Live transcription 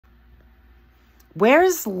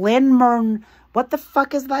Where's what the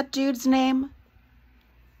fuck is that dude's name?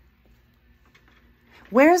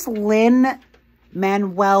 Where's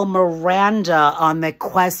Lin-Manuel Miranda on the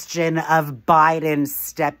question of Biden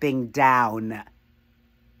stepping down?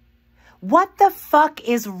 What the fuck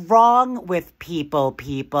is wrong with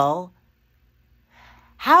people?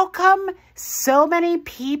 How come so many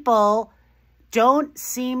people don't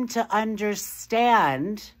seem to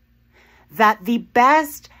understand that the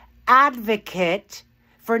best advocate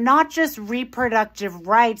for not just reproductive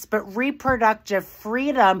rights, but reproductive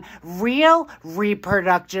freedom, real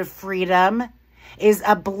reproductive freedom, is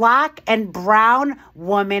a black and brown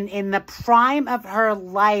woman in the prime of her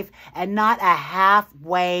life and not a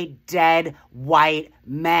halfway dead white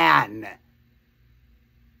man?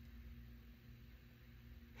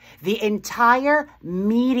 The entire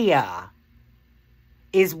media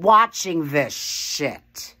is watching this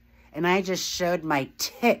shit. And I just showed my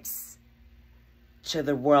tits to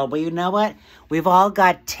the world. Well, you know what? We've all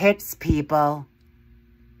got tits, people.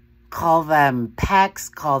 Call them pecs,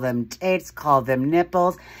 call them tits, call them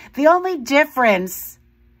nipples. The only difference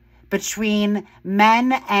between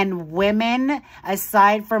men and women,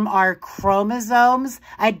 aside from our chromosomes,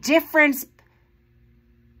 a difference,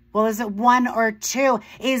 well, is it one or two,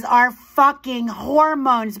 is our fucking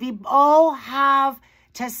hormones. We all have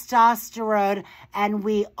testosterone and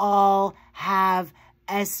we all have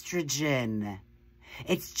estrogen.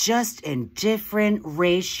 It's just in different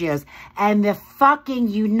ratios. And the fucking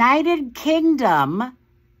United Kingdom,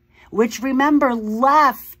 which remember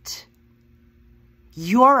left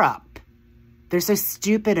Europe. They're so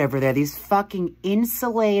stupid over there. These fucking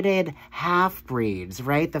insulated half-breeds,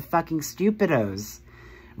 right? The fucking stupidos,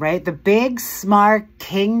 right? The big, smart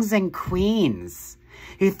kings and queens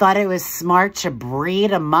who thought it was smart to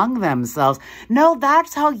breed among themselves. No,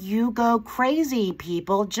 that's how you go crazy,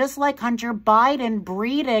 people. Just like Hunter Biden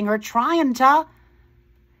breeding or trying to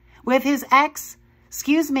with his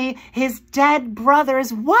his dead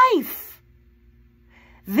brother's wife.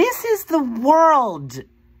 This is the world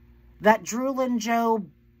that Drooling Joe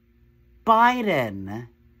Biden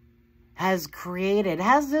has created.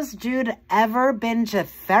 Has this dude ever been to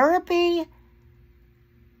therapy?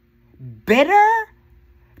 Bitter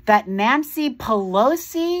that Nancy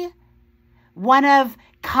Pelosi, one of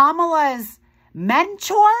Kamala's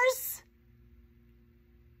mentors?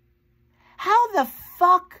 How the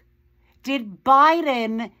fuck did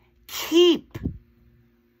Biden keep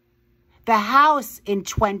the House in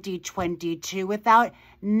 2022 without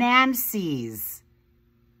Nancy's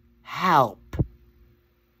help?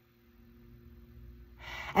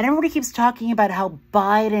 And everybody keeps talking about how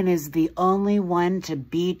Biden is the only one to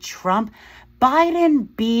beat Trump. Biden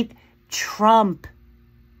beat Trump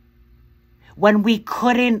when we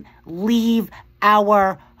couldn't leave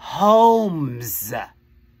our homes.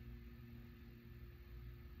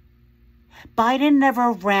 Biden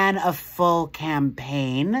never ran a full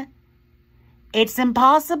campaign. It's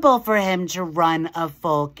impossible for him to run a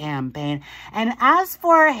full campaign. And as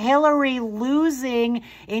for Hillary losing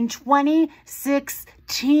in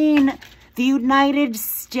 2016, the United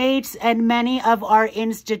States and many of our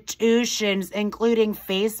institutions, including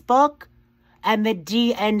Facebook and the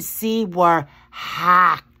DNC, were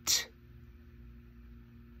hacked.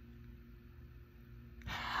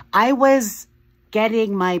 I was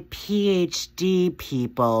getting my PhD,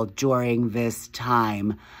 people, during this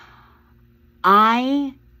time.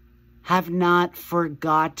 I have not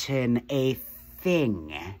forgotten a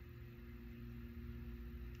thing.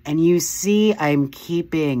 And you see, I'm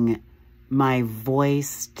keeping my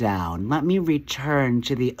voice down. Let me return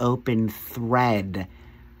to the open thread.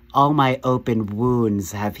 All my open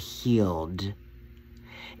wounds have healed.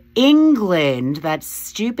 England, that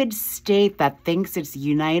stupid state that thinks it's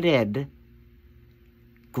united.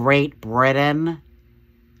 Great Britain.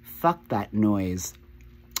 Fuck that noise.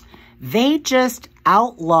 They just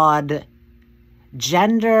outlawed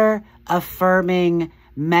gender-affirming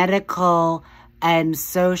medical and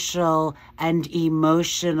social and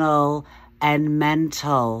emotional and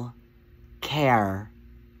mental care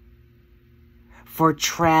for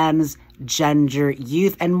transgender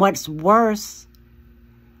youth. And what's worse,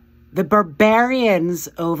 the barbarians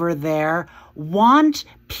over there want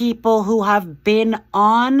people who have been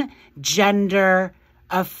on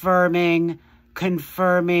gender-affirming,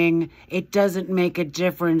 confirming, it doesn't make a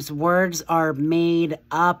difference. Words are made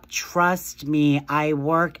up. Trust me, I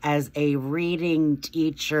work as a reading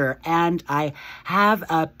teacher and I have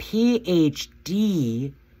a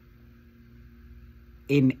PhD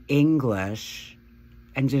in English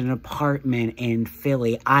and an apartment in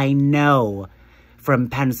Philly. I know from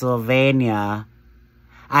Pennsylvania.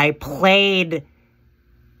 I played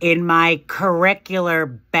in my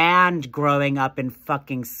curricular band growing up in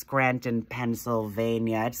fucking Scranton,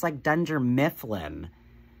 Pennsylvania. It's like Dunder Mifflin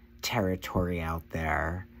territory out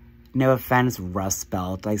there. No offense, Rust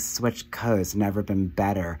Belt. I switched coasts, never been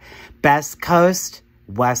better. Best coast,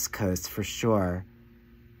 West Coast for sure.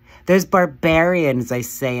 Those barbarians, I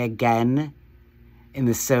say again, in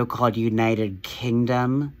the so-called United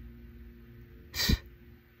Kingdom,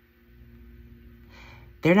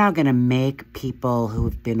 they're now going to make people who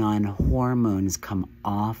have been on hormones come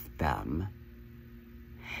off them.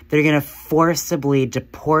 They're going to forcibly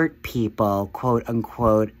deport people, quote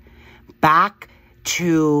unquote, back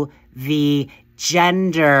to the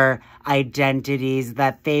gender identities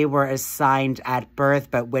that they were assigned at birth,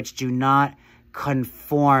 but which do not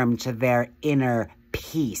conform to their inner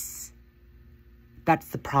peace. That's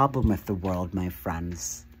the problem with the world, my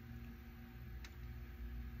friends.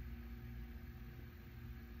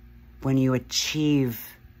 When you achieve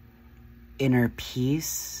inner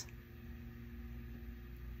peace,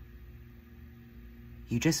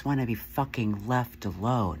 you just want to be fucking left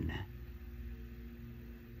alone.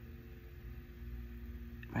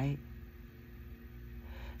 Right?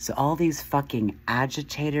 So all these fucking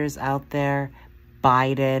agitators out there,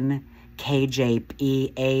 Biden,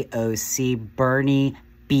 KJP, AOC, Bernie,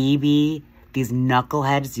 Bibi, these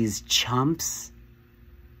knuckleheads, these chumps,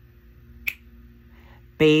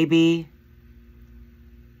 baby,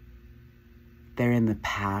 they're in the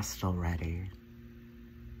past already,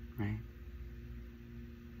 right?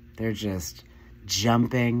 They're just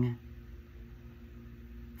jumping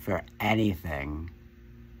for anything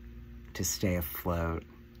to stay afloat.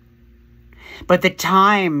 But the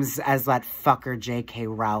times, as that fucker J.K.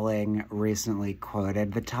 Rowling recently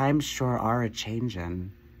quoted, the times sure are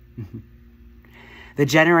a-changin'. The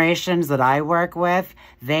generations that I work with,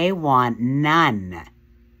 they want none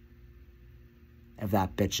of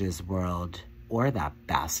that bitch's world or that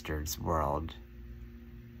bastard's world.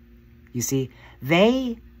 You see,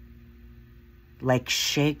 they, like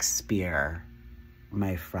Shakespeare,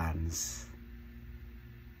 my friends,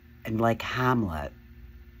 and like Hamlet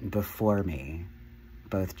before me,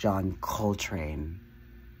 both John Coltrane,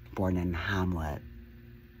 born in Hamlet,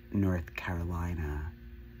 North Carolina,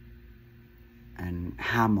 and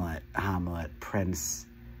Hamlet, Prince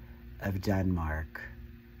of Denmark.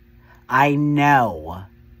 I know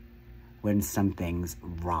when something's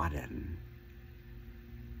rotten.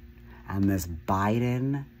 And this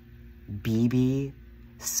Biden, Bibi,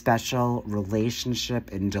 special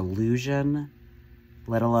relationship and delusion,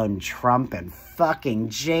 let alone Trump and fucking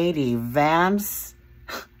J.D. Vance.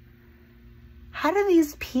 How do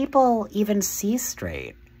these people even see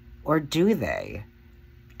straight? Or do they?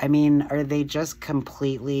 I mean, are they just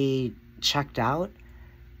completely checked out?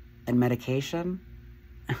 And medication?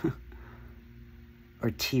 Or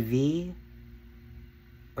TV?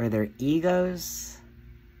 Or their egos?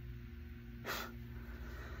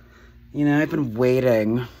 You know, I've been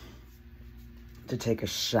waiting to take a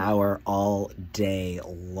shower all day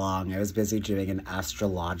long. I was busy doing an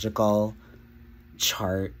astrological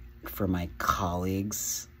chart for my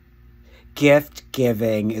colleagues. Gift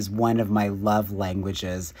giving is one of my love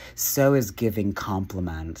languages. So is giving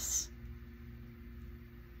compliments.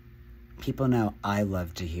 People know I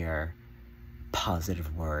love to hear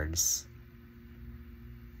positive words.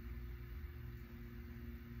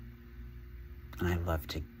 And I love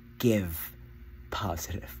to give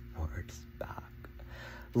positive words back.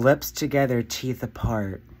 Lips together, teeth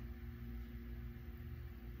apart.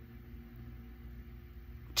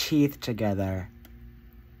 Teeth together.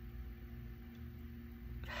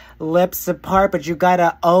 Lips apart, but you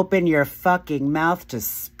gotta open your fucking mouth to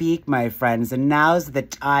speak, my friends. And now's the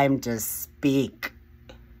time to speak.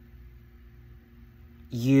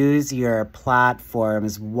 Use your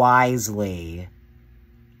platforms wisely.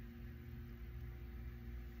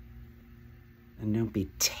 And don't be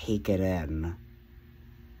taken in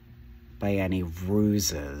by any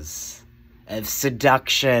ruses of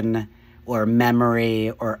seduction or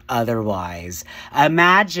memory or otherwise.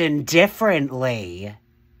 Imagine differently.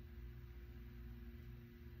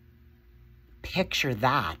 Picture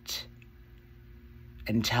that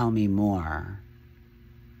and tell me more.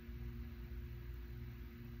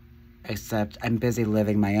 Except I'm busy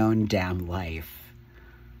living my own damn life.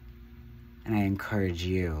 And I encourage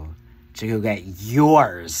you to go get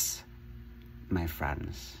yours, my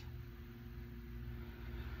friends.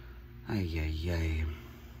 Ay, ay, ay.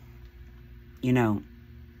 You know,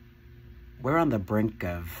 we're on the brink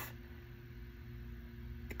of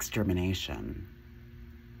extermination.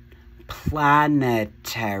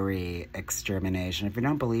 Planetary extermination. If you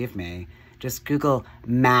don't believe me, just Google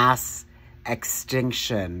mass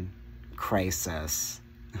extinction crisis.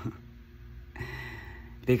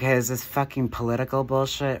 Because this fucking political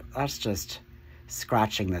bullshit, that's just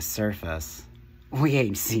scratching the surface. We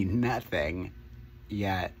ain't seen nothing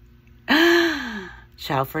yet.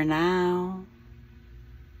 Ciao for now.